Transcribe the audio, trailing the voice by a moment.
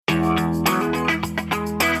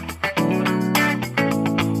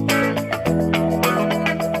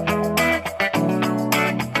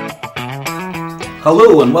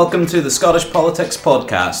Hello and welcome to the Scottish Politics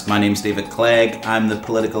Podcast. My name's David Clegg, I'm the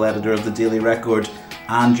political editor of the Daily Record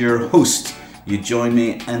and your host. You join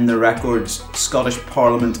me in the Record's Scottish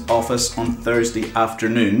Parliament office on Thursday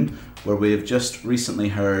afternoon, where we have just recently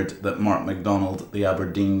heard that Mark McDonald, the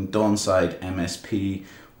Aberdeen Donside MSP,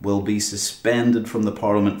 will be suspended from the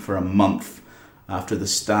Parliament for a month after the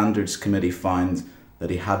Standards Committee found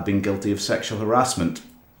that he had been guilty of sexual harassment.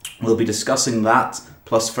 We'll be discussing that,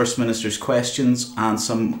 plus First Minister's questions and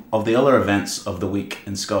some of the other events of the week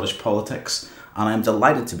in Scottish politics. And I'm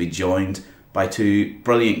delighted to be joined by two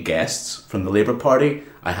brilliant guests. From the Labour Party,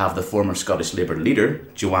 I have the former Scottish Labour leader,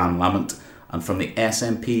 Johann Lamont, and from the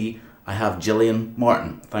SNP, I have Gillian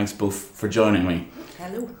Martin. Thanks both for joining me.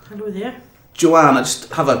 Hello there. Johann, I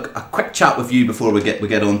just have a quick chat with you before we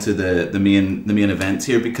get on to the main events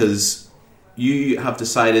here, because you have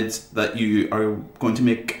decided that you are going to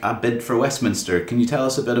make a bid for Westminster. Can you tell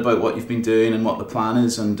us a bit about what you've been doing and what the plan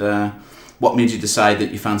is, and what made you decide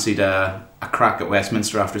that you fancied a crack at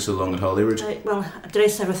Westminster after so long at Holyrood? Right, well, I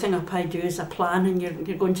dress everything up I do as a plan, and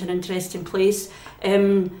you're going to an interesting place.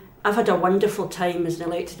 I've had a wonderful time as an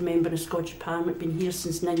elected member of Scottish Parliament, been here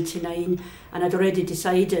since '99, and I'd already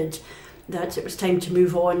decided that it was time to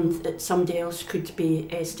move on, that somebody else could be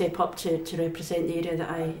step up to represent the area that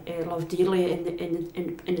I love dearly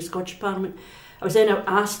in the Scottish Parliament. I was then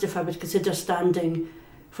asked if I would consider standing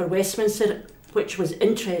for Westminster, which was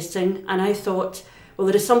interesting, and I thought, well,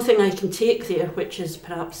 there is something I can take there which is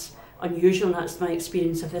perhaps unusual, and that's my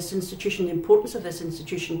experience of this institution, the importance of this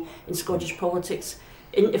institution in Scottish politics.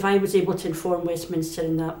 If I was able to inform Westminster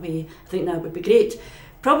in that way, I think that would be great.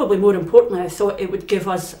 Probably more importantly, I thought it would give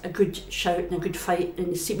us a good shout and a good fight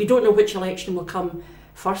in the seat. We don't know which election will come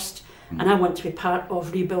first, and I want to be part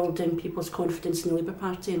of rebuilding people's confidence in the Labour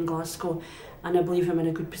Party in Glasgow, and I believe I'm in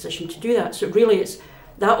a good position to do that. So really it's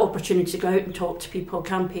that opportunity to go out and talk to people,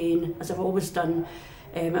 campaign, as I've always done,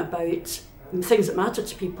 about things that matter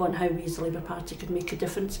to people and how we as the Labour Party could make a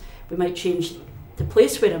difference. We might change the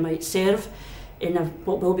place where I might serve in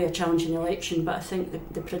what will be a challenging election, but I think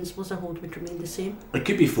the principles I hold would remain the same. It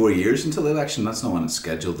could be 4 years until the election. That's not when it's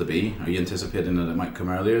scheduled to be. Are you anticipating that it might come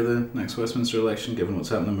earlier, the next Westminster election, given what's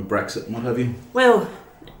happening with Brexit and what have you? Well,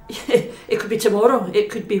 it could be tomorrow. It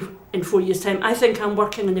could be in 4 years' time. I think I'm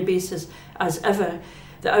working on the basis, as ever,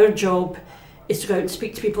 that our job is to go out and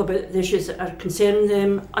speak to people about the issues that are concerning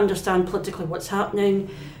them, understand politically what's happening,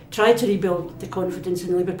 try to rebuild the confidence in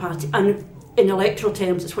the Labour Party, and in electoral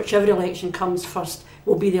terms, it's whichever election comes first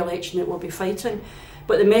will be the election that we'll be fighting.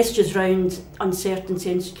 But the messages around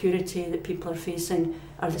uncertainty and insecurity that people are facing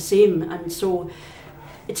are the same. And so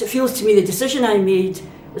it feels to me the decision I made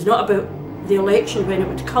was not about the election when it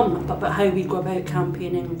would come, but about how we go about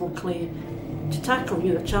campaigning locally to tackle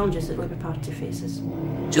the challenges that the Labour Party faces.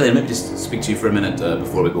 Gillian, maybe just speak to you for a minute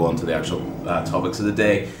before we go on to the actual topics of the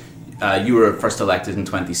day. You were first elected in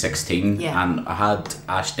 2016, and I had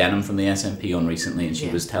Ash Denham from the SNP on recently, and she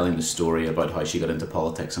was telling the story about how she got into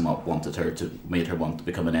politics and what made her want to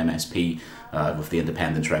become an MSP with the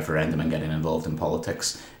independence referendum and getting involved in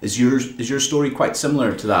politics. Is your story quite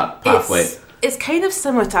similar to that pathway? It's kind of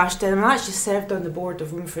similar to Ash Denham. I actually served on the board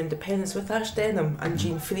of Women for Independence with Ash Denham and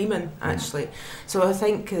Jean Freeman, actually. So I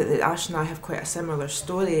think that Ash and I have quite a similar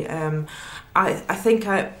story. I think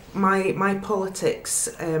my politics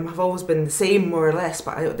have always been the same, more or less,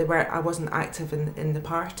 but I wasn't active in the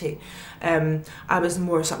party. I was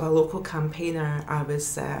more sort of a local campaigner. I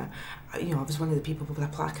was one of the people with a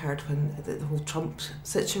placard when the whole Trump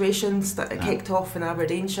situations that kicked off in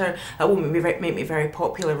Aberdeenshire. That won't make me very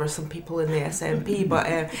popular with some people in the SNP, but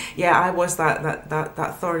I was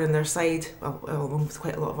that thorn in their side, along with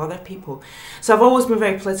quite a lot of other people. So I've always been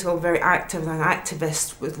very political, very active, and an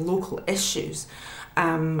activist with local issues.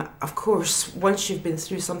 Of course, once you've been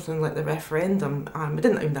through something like the referendum, it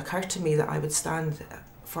didn't even occur to me that I would stand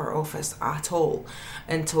for office at all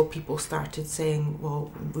until people started saying, well,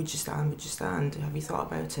 would you stand, have you thought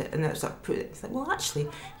about it? And it's like, well, actually,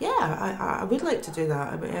 I would like to do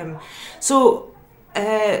that.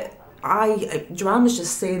 Joanne was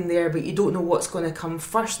just saying there, but you don't know what's going to come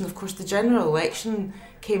first, and of course the general election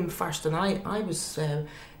came first, and I was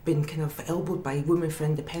been kind of elbowed by Women for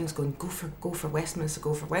Independence going, go for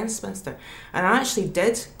Westminster, and I actually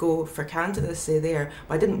did go for candidacy there,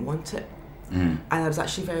 but I didn't want it. And I was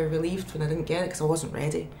actually very relieved when I didn't get it, because I wasn't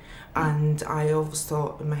ready. And I always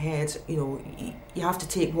thought in my head, you have to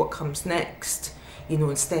take what comes next,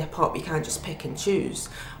 and step up. You can't just pick and choose.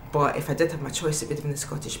 But if I did have my choice, it would have been the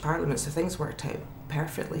Scottish Parliament, so things worked out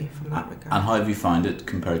perfectly from that regard. And how have you found it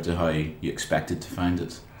compared to how you expected to find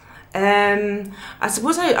it? I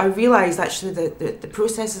suppose I realised actually that the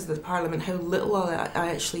processes of the Parliament, how little I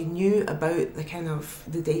actually knew about the kind of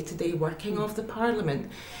the day-to-day working of the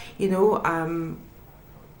Parliament. You know,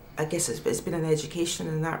 I guess it's been an education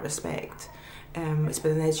in that respect. It's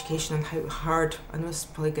been an education on how hard, I know it's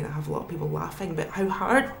probably going to have a lot of people laughing, but how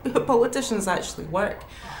hard politicians actually work.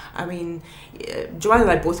 I mean, Joanne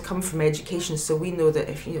and I both come from education, so we know that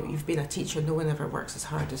if you've been a teacher, no one ever works as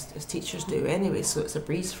hard as teachers do anyway, so it's a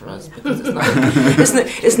breeze for us because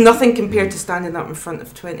it's nothing compared to standing up in front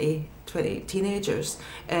of 20 teenagers.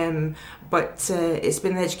 But it's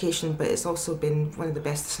been an education, but it's also been one of the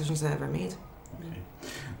best decisions I ever made.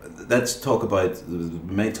 Let's talk about,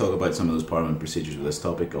 we may talk about some of those Parliament procedures with this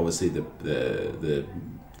topic. Obviously the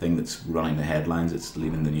thing that's running the headlines, it's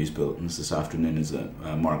leaving the news bulletins this afternoon, is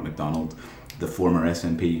Mark McDonald, the former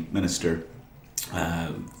SNP minister.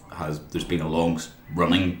 There's been a long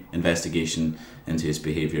running investigation into his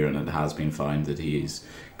behaviour, and it has been found that he is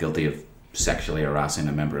guilty of sexually harassing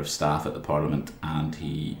a member of staff at the Parliament, and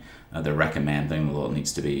they're recommending, although it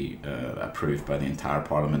needs to be approved by the entire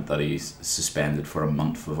Parliament, that he's suspended for a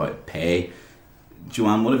month without pay.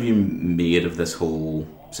 Joanne, what have you made of this whole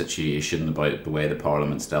situation, about the way the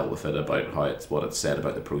Parliament's dealt with it, about what it's said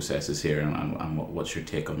about the processes here, and what's your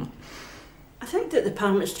take on it? I think that the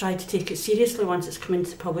Parliament's tried to take it seriously once it's come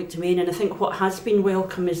into the public domain, and I think what has been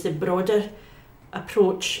welcome is the broader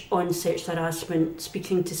approach on sexual harassment,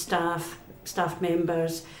 speaking to staff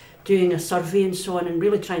members, doing a survey and so on, and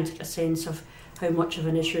really trying to get a sense of how much of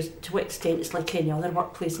an issue is, to what extent it's like any other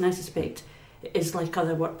workplace, and I suspect it is like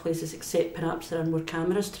other workplaces, except perhaps there are more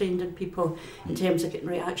cameras trained on people in terms of getting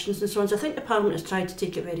reactions and so on. So I think the Parliament has tried to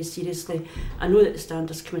take it very seriously. I know that the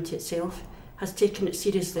Standards Committee itself has taken it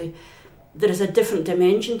seriously. There is a different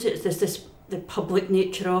dimension to it. There's the public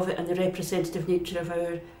nature of it and the representative nature of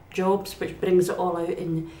our jobs, which brings it all out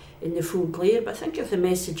in the full glare. But I think if the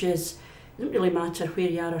message is, it doesn't really matter where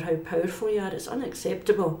you are or how powerful you are, it's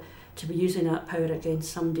unacceptable to be using that power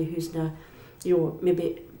against somebody who's now,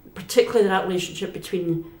 maybe particularly that relationship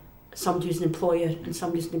between somebody who's an employer and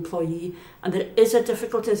somebody who's an employee. And there is a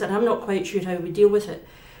difficulty, and I'm not quite sure how we deal with it,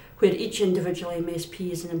 where each individual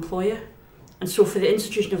MSP is an employer. And so for the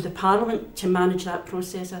institution of the Parliament to manage that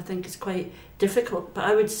process, I think is quite difficult. But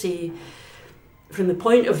I would say, from the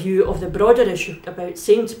point of view of the broader issue about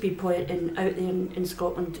saying to people out there in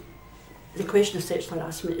Scotland, the question of sexual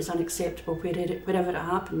harassment is unacceptable wherever it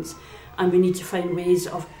happens, and we need to find ways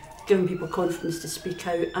of giving people confidence to speak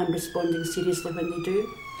out and responding seriously when they do.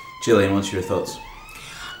 Gillian, what's your thoughts?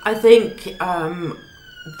 I think I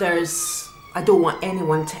don't want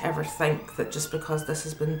anyone to ever think that just because this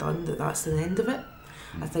has been done that that's the end of it.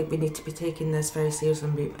 I think we need to be taking this very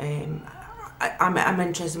seriously. I'm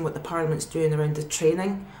interested in what the Parliament's doing around the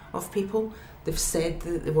training of people. They've said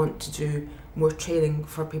that they want to do more training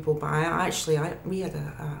for people, but we had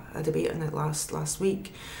a debate on it last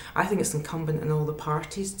week. I think it's incumbent on all the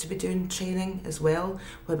parties to be doing training as well,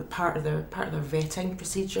 whether part of their vetting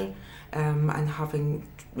procedure, and having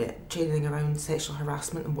training around sexual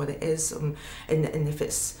harassment and what it is, and if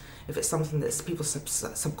it's something that people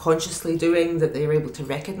subconsciously doing, that they're able to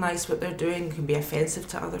recognise what they're doing can be offensive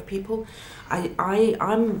to other people.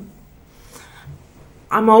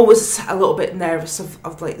 I'm always a little bit nervous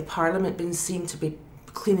of like the Parliament being seen to be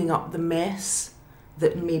cleaning up the mess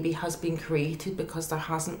that maybe has been created because there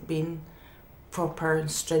hasn't been proper and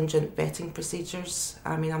stringent vetting procedures.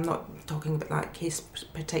 I mean, I'm not talking about that case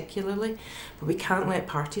particularly, but we can't let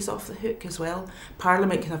parties off the hook as well.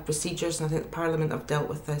 Parliament can have procedures, and I think the Parliament have dealt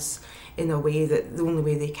with this in a way that the only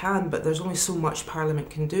way they can, but there's only so much Parliament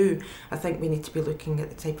can do. I think we need to be looking at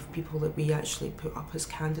the type of people that we actually put up as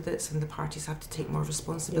candidates, and the parties have to take more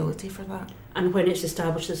responsibility for that. And when it's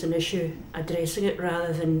established as an issue, addressing it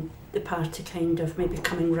rather than the party kind of maybe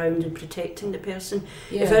coming round and protecting the person.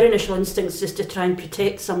 Yeah. If our initial instinct is to try and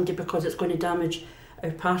protect somebody because it's going to damage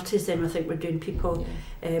our parties, then I think we're doing people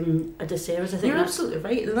a disservice. I think you're absolutely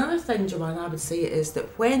right. Another thing, Joanne, I would say is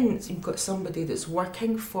that when you've got somebody that's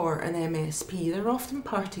working for an MSP, they're often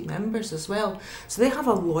party members as well. So they have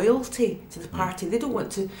a loyalty to the party. They don't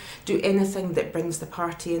want to do anything that brings the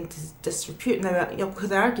party into disrepute. Now,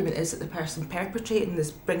 the argument is that the person perpetrating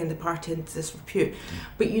is bringing the party into disrepute,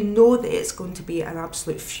 but you know that it's going to be an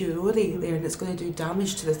absolute furore there, and it's going to do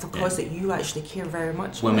damage to the cause that you actually care very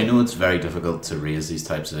much about. Well, we know it's very difficult to raise these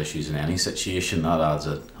types of issues in any situation. That adds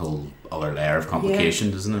a whole other layer of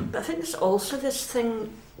complication, doesn't it? But I think there's also this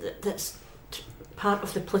thing that's part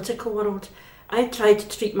of the political world, I try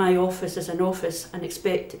to treat my office as an office and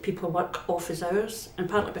expect that people work office hours, and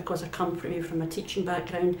partly because I come from a teaching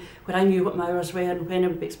background where I knew what my hours were and when I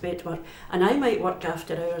would be expected to work, and I might work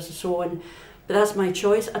after hours and so on, but that's my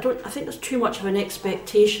choice. I think there's too much of an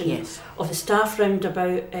expectation of the staff round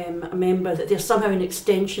about a member that they're somehow an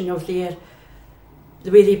extension of the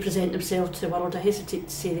way they present themselves to the world. I hesitate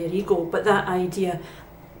to say their ego, but that idea,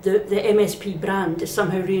 the MSP brand is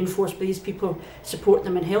somehow reinforced by these people support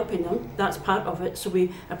them and helping them. That's part of it. So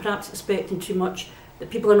we are perhaps expecting too much, that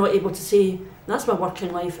people are not able to say, that's my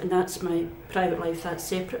working life and that's my private life, that's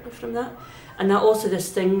separately from that. And that also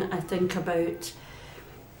this thing I think about,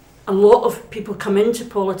 a lot of people come into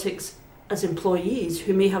politics as employees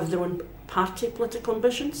who may have their own party political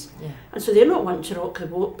ambitions, and so they're not wanting to rock the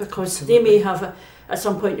boat because they may have at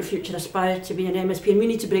some point in the future aspire to be an MSP, and we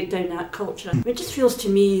need to break down that culture. It just feels to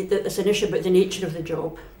me that there's an issue about the nature of the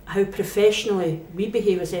job, how professionally we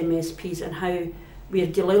behave as MSPs and how we are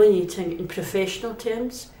delineating in professional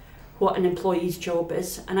terms what an employee's job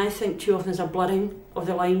is, and I think too often there's a blurring of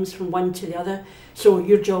the lines from one to the other. So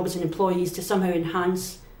your job as an employee is to somehow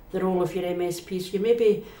enhance the role of your MSP, so you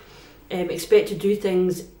maybe expect to do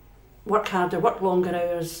things, work harder, work longer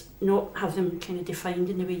hours, not have them kind of defined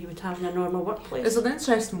in the way you would have in a normal workplace. There's an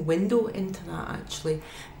interesting window into that actually.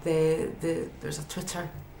 There's a Twitter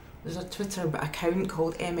account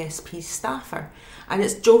called MSP Staffer, and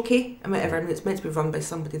it's jokey and whatever. I mean, it's meant to be run by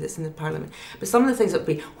somebody that's in the Parliament. But some of the things that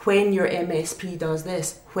would be, when your MSP does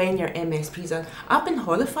this, when your MSP does. I've been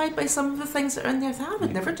horrified by some of the things that are in there. I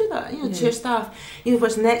would never do that. To your staff,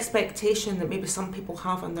 there's an expectation that maybe some people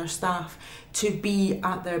have on their staff to be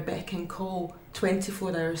at their beck and call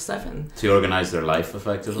 24/7 to organise their life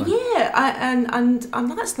effectively.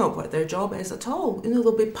 And that's not what their job is at all.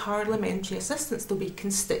 There'll be parliamentary assistants, there'll be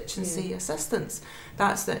constituency assistants.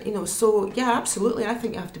 That's it. So absolutely. I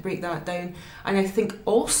think you have to break that down, and I think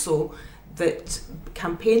also that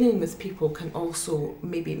campaigning with people can also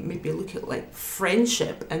maybe look at like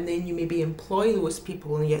friendship, and then you maybe employ those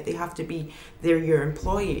people, and yet they're your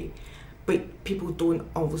employee. But people don't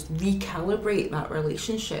always recalibrate that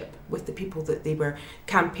relationship with the people that they were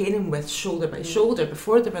campaigning with shoulder by shoulder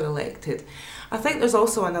before they were elected. I think there's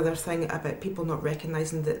also another thing about people not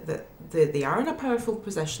recognising that they are in a powerful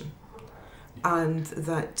position, and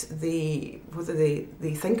that whether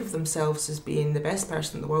they think of themselves as being the best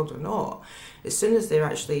person in the world or not, as soon as they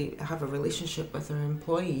actually have a relationship with their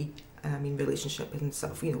employee, relationship in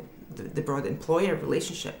sort of, the broad employer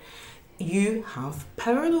relationship, you have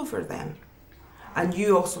power over them, and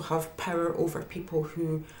you also have power over people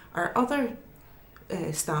who are other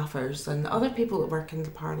staffers and other people that work in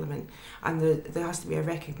the Parliament, and there has to be a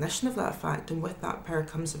recognition of that fact, and with that power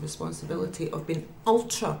comes the responsibility of being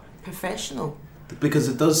ultra professional. Because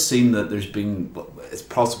it does seem that there's been, it's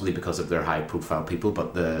possibly because of their high profile people,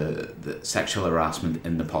 but the sexual harassment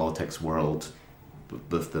in the politics world,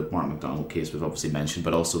 with the Mark McDonald case we've obviously mentioned,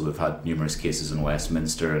 but also we've had numerous cases in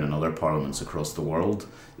Westminster and in other parliaments across the world.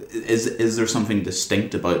 Is there something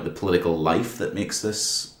distinct about the political life that makes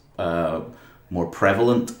this more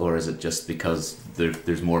prevalent, or is it just because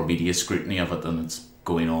there's more media scrutiny of it and it's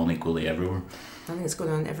going on equally everywhere? I think it's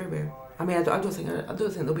going on everywhere. I don't think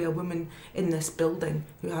there'll be a woman in this building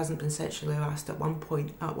who hasn't been sexually harassed at one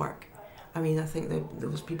point at work. I think that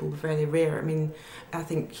those people are very rare. And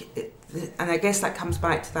I guess that comes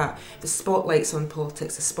back to that, the spotlights on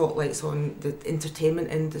politics, the spotlights on the entertainment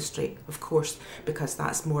industry, of course, because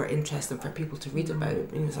that's more interesting for people to read about.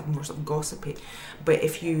 It's more sort of gossipy. But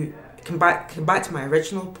if you come back to my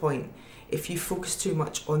original point, if you focus too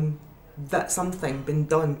much on that something been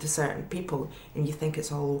done to certain people and you think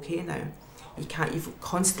it's all okay now, you've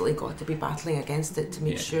constantly got to be battling against it to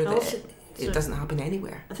make sure that it doesn't happen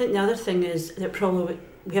anywhere. I think the other thing is that probably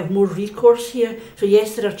we have more recourse here. So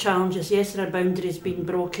yes, there are challenges, yes, there are boundaries being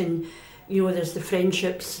broken, there's the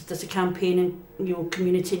friendships, there's the campaigning,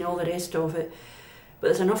 community and all the rest of it. But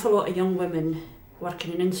there's an awful lot of young women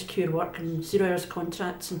working in insecure work and 0 hours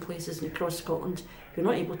contracts in places across Scotland who are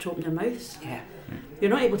not able to open their mouths. Yeah.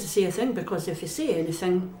 You're not able to say a thing, because if they say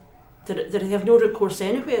anything, they have no recourse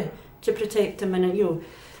anywhere to protect them.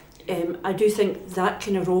 And I do think that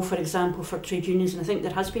kind of role, for example, for trade unions, and I think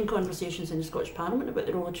there has been conversations in the Scottish Parliament about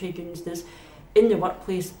the role of trade unions in the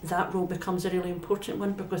workplace, that role becomes a really important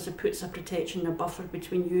one, because it puts a protection and a buffer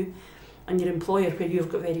between you and your employer, where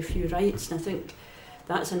you've got very few rights. And I think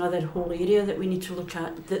that's another whole area that we need to look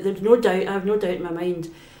at. There's no doubt, I have no doubt in my mind,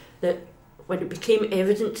 that when it became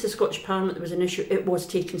evident to the Scottish Parliament there was an issue, it was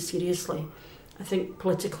taken seriously. I think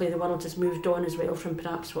politically the world has moved on as well from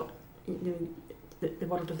perhaps what the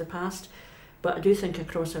world of the past, But I do think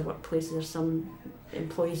across our workplaces there's some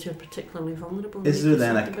employees who are particularly vulnerable. Is there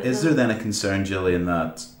then a concern, Gillian,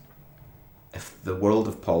 that if the world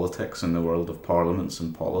of politics and the world of parliaments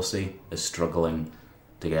and policy is struggling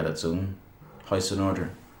to get its own house in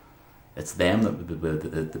order, it's them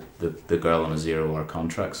that the girl on a 0-hour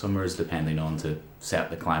contract somewhere is depending on to set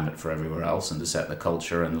the climate for everywhere else and to set the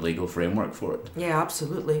culture and the legal framework for it? Yeah,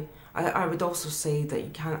 absolutely. I would also say that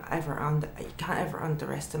you can't ever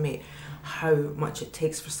underestimate how much it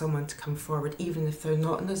takes for someone to come forward, even if they're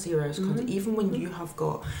not in a 0 hours contract. Even when you have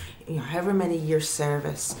got, however many years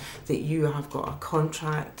service, that you have got a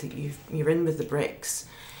contract, that you're in with the bricks,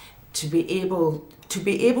 to be able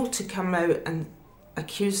to come out and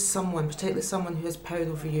accuse someone, particularly someone who has power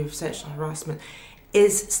over you, of sexual harassment,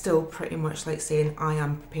 is still pretty much like saying, I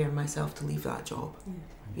am preparing myself to leave that job.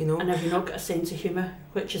 And have you not got a sense of humour,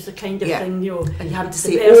 which is the kind of thing, and you have to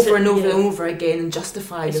say over and over and over again and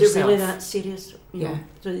justify yourself. Is it really that serious?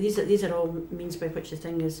 So these are all means by which the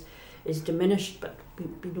thing is diminished, but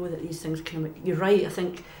we know that these things you're right, I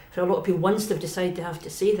think for a lot of people, once they've decided they have to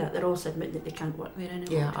say that, they're also admitting that they can't work there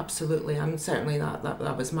anymore. Yeah, absolutely, and certainly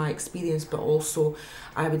that was my experience, but also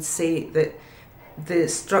I would say that the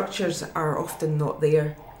structures are often not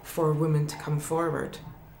there for women to come forward.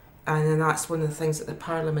 And then that's one of the things that the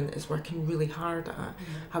Parliament is working really hard at,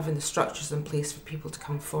 having the structures in place for people to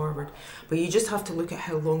come forward. But you just have to look at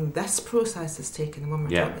how long this process has taken, and when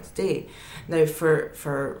we're talking today. Now,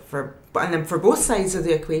 and then for both sides of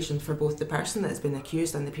the equation, for both the person that has been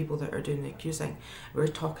accused and the people that are doing the accusing, we're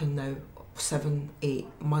talking now 7-8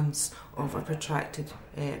 months of a protracted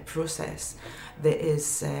process that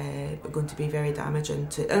is going to be very damaging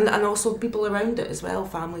to, and also people around it as well,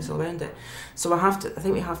 families around it. So I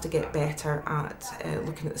think we have to get better at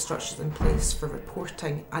looking at the structures in place for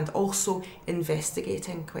reporting and also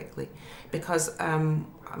investigating quickly, because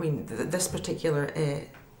this particular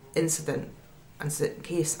incident and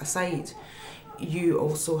case aside, you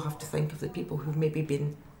also have to think of the people who've maybe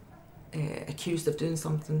been accused of doing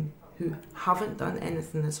something who haven't done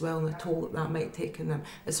anything as well, and the toll that might take on them,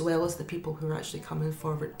 as well as the people who are actually coming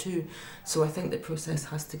forward too. So I think the process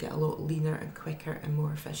has to get a lot leaner and quicker and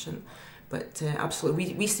more efficient. But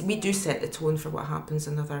absolutely, we do set the tone for what happens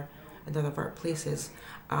in other workplaces.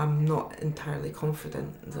 I'm not entirely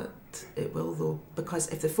confident that it will, though, because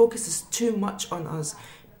if the focus is too much on us,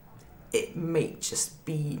 it might just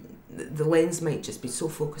be, the lens might just be so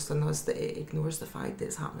focused on us that it ignores the fact that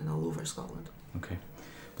it's happening all over Scotland. Okay.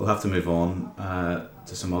 We'll have to move on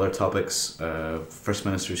to some other topics. First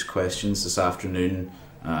Minister's questions this afternoon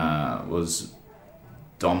was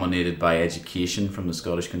dominated by education from the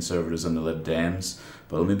Scottish Conservatives and the Lib Dems,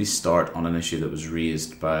 but we'll maybe start on an issue that was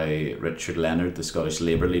raised by Richard Leonard, the Scottish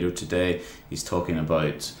Labour leader, today. He's talking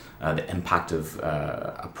about the impact of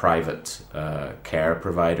a private care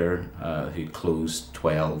provider who closed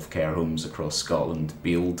 12 care homes across Scotland,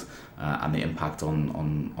 Beeld, and the impact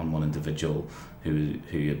on one individual who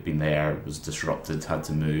had been there, was disrupted, had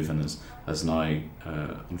to move, and has now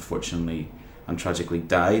unfortunately and tragically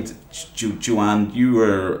died. Johann, you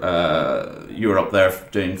were up there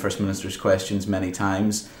doing First Minister's questions many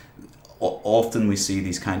times. Often we see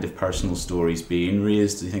these kind of personal stories being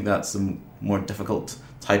raised. Do you think that's the more difficult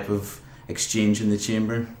type of exchange in the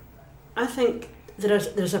chamber? I think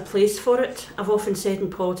there's a place for it. I've often said in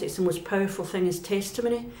politics the most powerful thing is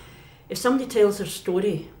testimony. If somebody tells their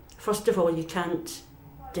story, first of all, you can't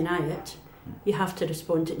deny it. You have to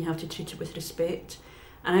respond to it and you have to treat it with respect.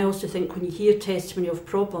 And I also think when you hear testimony of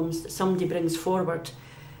problems that somebody brings forward,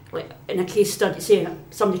 like in a case study, say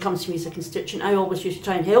somebody comes to me as a constituent, I always used to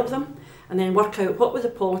try and help them and then work out what were the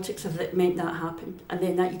politics of that meant that happened, and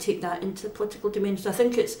then that you take that into the political domain. So I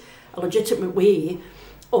think it's a legitimate way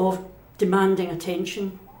of demanding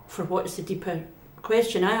attention for what is the deeper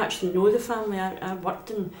question. I actually know the family. I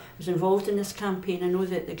was involved in this campaign. I know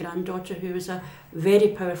that the granddaughter, who was a very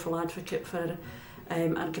powerful advocate for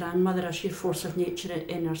our grandmother, a sheer force of nature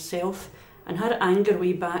in herself, and her anger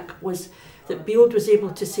way back was that Beeld was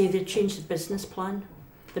able to say they changed the business plan.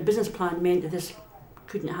 The business plan meant that this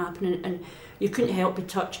couldn't happen, and you couldn't help but be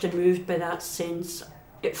touched and moved by that sense.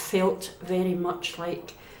 It felt very much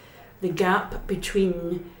like the gap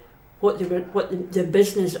between what the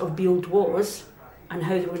business of Beeld was and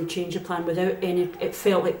how they were going to change the plan without any, it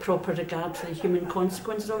felt like proper regard for the human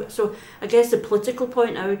consequences of it. So I guess the political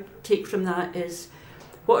point I would take from that is,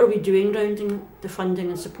 what are we doing rounding the funding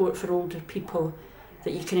and support for older people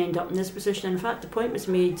that you can end up in this position? And in fact, the point was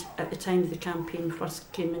made at the time the campaign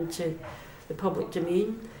first came into the public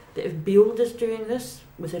domain that if Build is doing this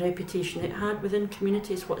with the reputation it had within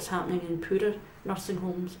communities, what's happening in poorer nursing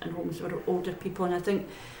homes and homes for older people. And I think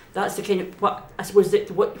that's the kind of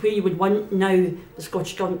where you would want now the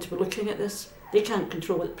Scottish Government to be looking at this. They can't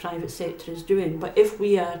control what the private sector is doing, but if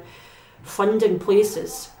we are funding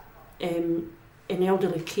places in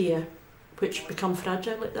elderly care which become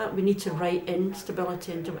fragile like that, we need to write in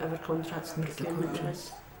stability into whatever contracts and procurement there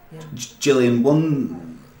is. Yeah. Gillian,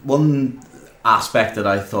 one aspect that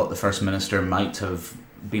I thought the First Minister might have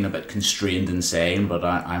been a bit constrained in saying, but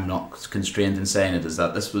I'm not constrained in saying it, is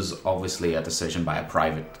that this was obviously a decision by a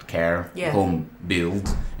private care home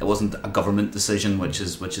Build. It wasn't a government decision, which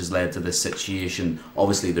has led to this situation.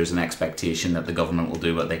 Obviously, there's an expectation that the government will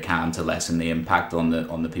do what they can to lessen the impact on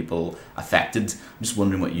the people affected. I'm just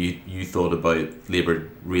wondering what you thought about Labour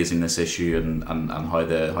raising this issue and how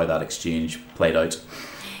that exchange played out.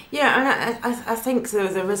 Yeah, and I think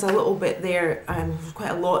there was a little bit there,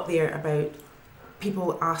 quite a lot there about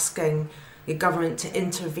people asking the government to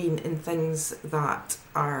intervene in things that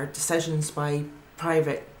are decisions by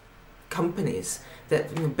private companies,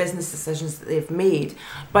 that business decisions that they've made.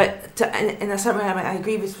 But in a certain way, I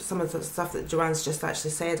agree with some of the stuff that Joanne's just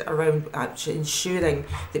actually said around actually ensuring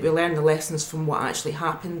that we learn the lessons from what actually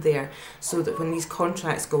happened there, so that when these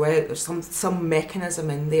contracts go out, there's some mechanism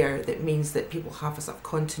in there that means that people have a sort of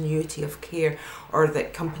continuity of care, or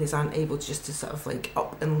that companies aren't able just to sort of like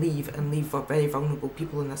up and leave for very vulnerable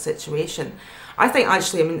people in a situation. I think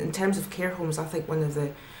actually, in terms of care homes, I think one of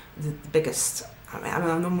the biggest,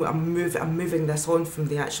 I'm moving this on from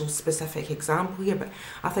the actual specific example here, but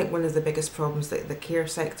I think one of the biggest problems that the care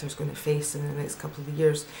sector is going to face in the next couple of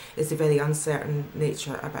years is the very uncertain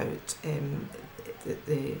nature about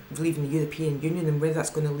leaving the European Union and where that's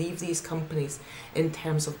going to leave these companies in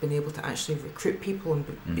terms of being able to actually recruit people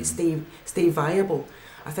and stay viable.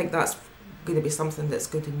 I think that's going to be something that's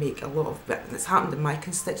going to make a lot of, it's happened in my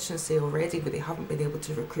constituency already, where they haven't been able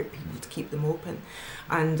to recruit people to keep them open,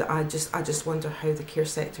 and I just wonder how the care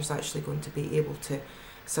sector is actually going to be able to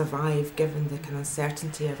survive given the kind of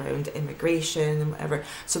uncertainty around immigration and whatever.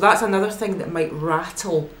 So that's another thing that might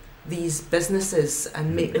rattle these businesses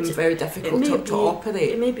and make them very difficult to operate.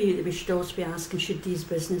 It may be that we should also be asking, should these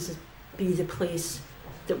businesses be the place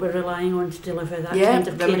that we're relying on to deliver that kind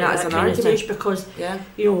of care at that kind of stage? Because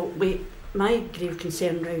my grave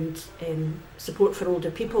concern around support for older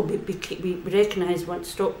people, we recognise we want to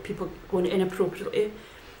stop people going inappropriately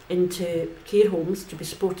into care homes to be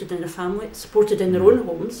supported in their family, supported in their own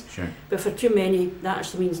homes. Sure. But for too many, that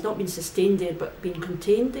actually means not being sustained there, but being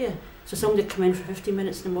contained there. So somebody come in for 15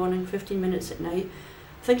 minutes in the morning, 15 minutes at night.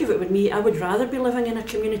 Think of it with me, I would rather be living in a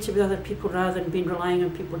community with other people rather than being relying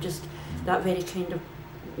on people, just that very kind of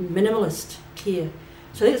minimalist care.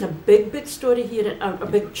 So I think it's a big story here, a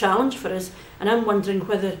big challenge for us, and I'm wondering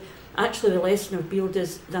whether actually the lesson of Build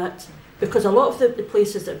is that, because a lot of the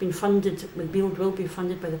places that have been funded with Build will be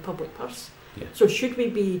funded by the public purse. Yeah. So should we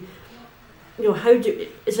be,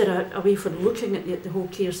 is there a way for looking at the whole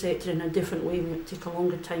care sector in a different way? It might take a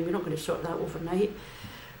longer time, we're not going to sort that overnight,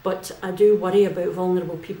 but I do worry about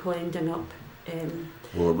vulnerable people ending up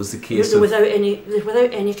well, it was the case without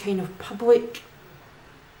any kind of public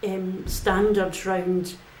standards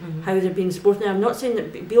around how they're being supported. Now, I'm not saying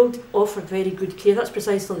that Build offered very good care. That's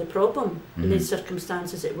precisely the problem in these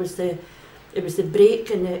circumstances. It was the break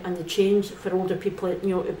and the change for older people.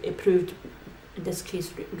 It proved in this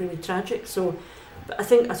case really tragic. So, but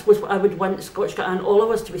I suppose what I would want the Scottish Government and all of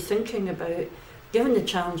us to be thinking about, given the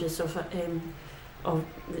challenges of the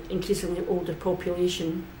increasingly older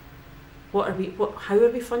population, how are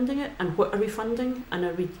we funding it, and what are we funding, and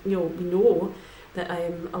are we know that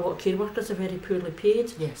a lot of care workers are very poorly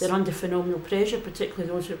paid. Yes. They're under phenomenal pressure,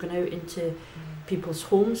 particularly those who are going out into people's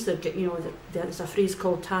homes. There's a phrase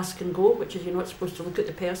called task and go, which is you're not supposed to look at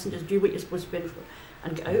the person, just do what you're supposed to be in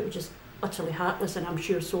and get out, which is utterly heartless and I'm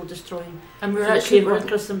sure soul destroying. And we're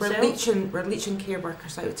leaching care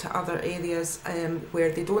workers out to other areas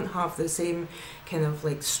where they don't have the same kind of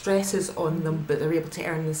like stresses on them, but they're able to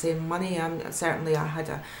earn the same money. And certainly I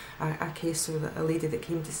had a case with a lady that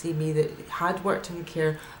came to see me that had worked in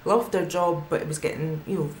care, loved their job, but it was getting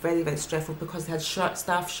very, very stressful because they had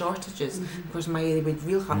staff shortages. Because my area would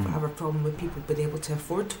really have a problem with people being able to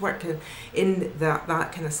afford to work in that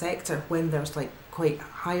kind of sector when there's like quite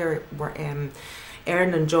higher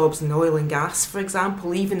earning jobs in oil and gas, for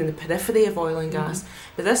example, even in the periphery of oil and gas.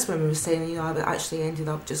 But this woman was saying, I actually ended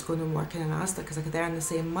up just going and working in Asda because I could earn the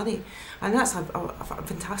same money. And that's a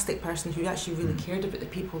fantastic person who actually really cared about the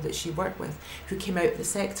people that she worked with, who came out of the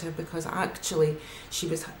sector because actually she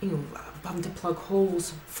was, having to plug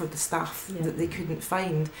holes for the staff that they couldn't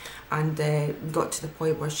find, and got to the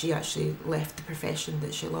point where she actually left the profession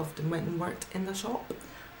that she loved and went and worked in the shop.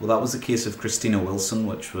 Well, that was the case of Christina Wilson,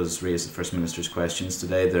 which was raised at First Minister's questions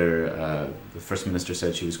today. The First Minister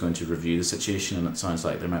said she was going to review the situation, and it sounds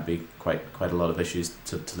like there might be quite a lot of issues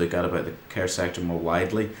to look at about the care sector more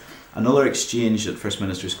widely. Another exchange at First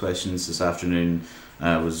Minister's questions this afternoon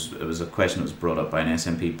was a question that was brought up by an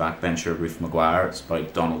SNP backbencher, Ruth Maguire. It's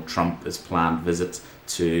about Donald Trump's planned visit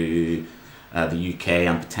to the UK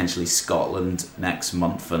and potentially Scotland next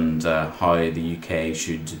month, and how the UK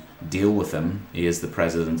should deal with him. He is the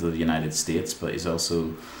President of the United States, but he's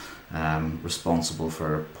also responsible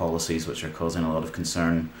for policies which are causing a lot of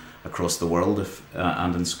concern across the world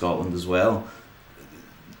and in Scotland as well.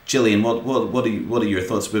 Gillian, what are your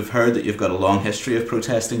thoughts? We've heard that you've got a long history of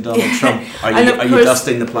protesting Donald Trump. Are you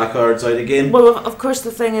dusting the placards out again? Well, of course,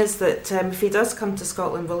 the thing is that if he does come to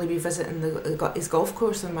Scotland, will he be visiting his golf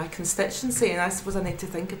course in my constituency? And I suppose I need to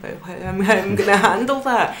think about how I'm going to handle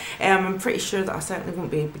that. I'm pretty sure that I certainly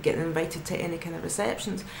won't be getting invited to any kind of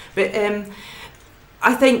receptions. But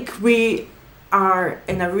I think we are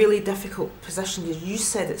in a really difficult position. You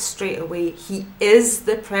said it straight away. He is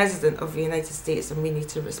the President of the United States, and we need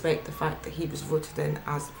to respect the fact that he was voted in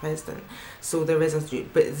as the President. So there is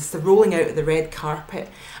but it's the rolling out of the red carpet,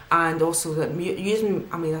 and also that using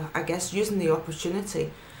the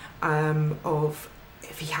opportunity of,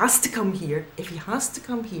 if he has to come here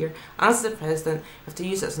as the President, we have to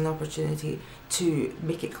use it as an opportunity to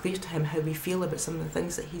make it clear to him how we feel about some of the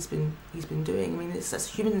things that he's been doing. I mean, it's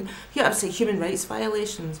human rights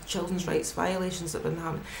violations, children's rights violations that have been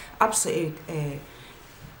happening, absolutely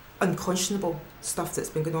unconscionable stuff that's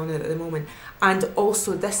been going on at the moment, and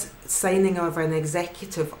also this signing of an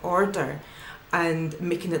executive order and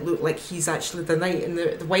making it look like he's actually the knight in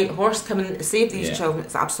the white horse coming in to save these children.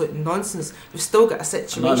 It's absolute nonsense. We've still got a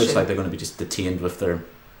situation. And it looks like they're going to be just detained with their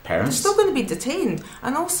parents. They're still going to be detained.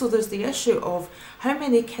 And also there's the issue of how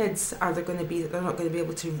many kids are there going to be that they're not going to be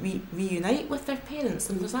able to reunite with their parents.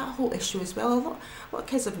 And there's that whole issue as well. A lot of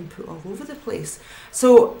kids have been put all over the place.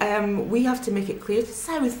 So we have to make it clear. This is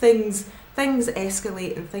how things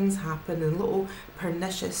escalate and things happen, and little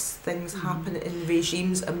pernicious things happen in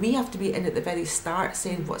regimes, and we have to be in at the very start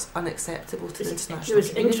saying what's unacceptable to the international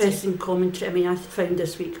community. It was interesting commentary. I mean, I found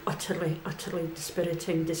this week utterly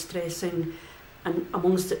dispiriting, distressing, and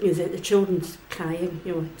amongst it, the children's crying.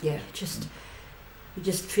 You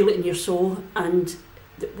just feel it in your soul. And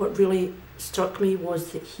what really struck me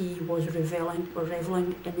was that he was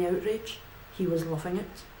reveling in the outrage. He was loving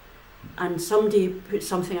it. And somebody put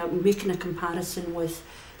something out making a comparison with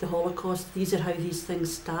the Holocaust. These are how these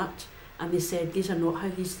things start. And they said, these are not how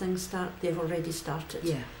these things start. They've already started.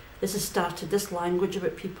 Yeah. This has started, this language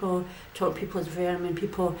about people, talk people as vermin,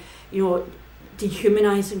 people,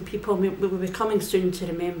 dehumanising people. We'll be coming soon to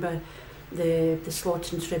remember the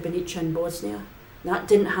slaughter in Srebrenica in Bosnia. That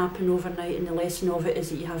didn't happen overnight, and the lesson of it is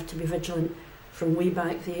that you have to be vigilant from way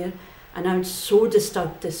back there. And I'm so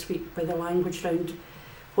disturbed this week by the language around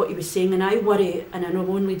what he was saying, and I worry, and I know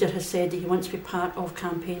one leader has said that he wants to be part of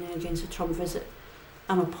campaigning against a Trump visit.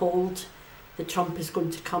 I'm appalled that Trump is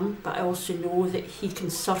going to come, but I also know that he can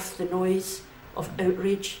surf the noise of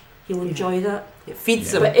outrage. He'll enjoy that. It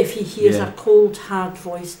feeds him. But if he hears a cold, hard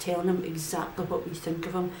voice telling him exactly what we think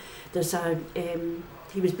of him, there's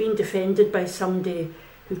he was being defended by somebody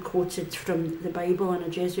who quoted from the Bible, and a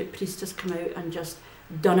Jesuit priest has come out and just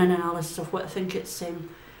done an analysis of what I think it's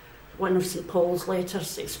one of St Paul's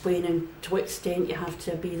letters explaining to what extent you have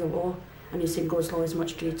to obey the law, and he's saying God's law is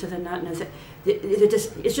much greater than that. And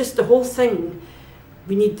it's just the whole thing.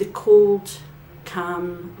 We need the cold,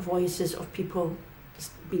 calm voices of people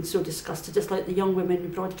being so disgusted. It's like the young woman who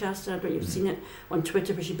broadcasted, I don't know if you've seen it on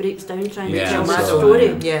Twitter, where she breaks down trying to tell that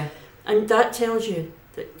story. Yeah. And that tells you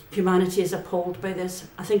that humanity is appalled by this.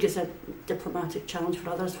 I think it's a diplomatic challenge for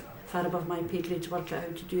others, far above my pay grade, to work out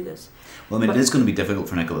how to do this. Well, it is going to be difficult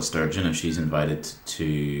for Nicola Sturgeon if she's invited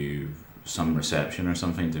to some reception or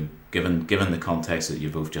something, given the context that you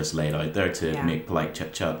both just laid out there, to make polite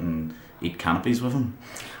chit-chat and eat canopies with him.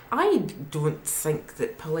 I don't think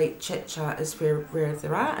that polite chit-chat is where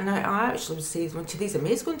they're at, and I actually would say Theresa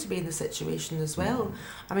May is going to be in the situation as well.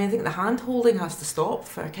 I mean, I think the hand-holding has to stop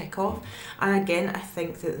for a kick-off, and again, I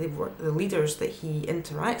think that the leaders that he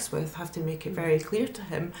interacts with have to make it very clear to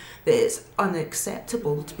him that it's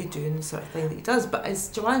unacceptable to be doing the sort of thing that he does. But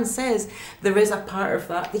as Johann says, there is a part of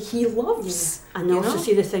that he loves. Yeah. And also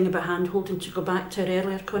see the thing about hand-holding, to go back to our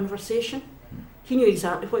earlier conversation. He knew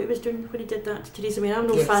exactly what he was doing when he did that to Theresa May. I'm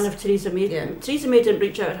no fan of Theresa May. Yeah. Theresa May didn't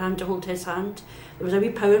reach out her hand to hold his hand. There was a wee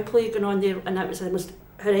power play going on there, and that was the most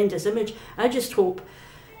horrendous image. I just hope,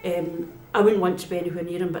 I wouldn't want to be anywhere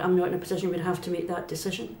near him, but I'm not in a position where I have to make that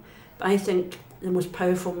decision. But I think the most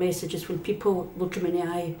powerful message is when people look him in the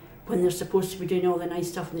eye when they're supposed to be doing all the nice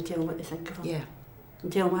stuff, and they tell him what they think of him. Yeah.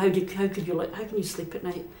 And tell them how can you sleep at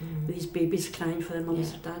night with these babies crying for their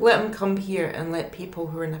mums or dads? Let them come here and let people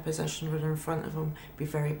who are in a position where they're in front of them be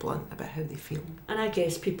very blunt about how they feel. And I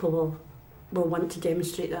guess people will want to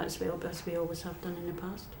demonstrate that as well, but as we always have done in the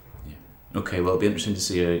past. Yeah. Okay, well, it'll be interesting to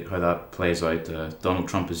see how that plays out. Donald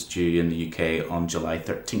Trump is due in the UK on July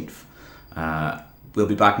 13th. We'll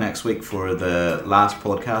be back next week for the last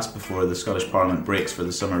podcast before the Scottish Parliament breaks for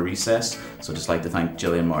the summer recess. So I'd just like to thank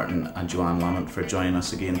Gillian Martin and Johann Lamont for joining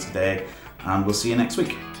us again today. And we'll see you next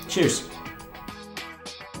week. Cheers.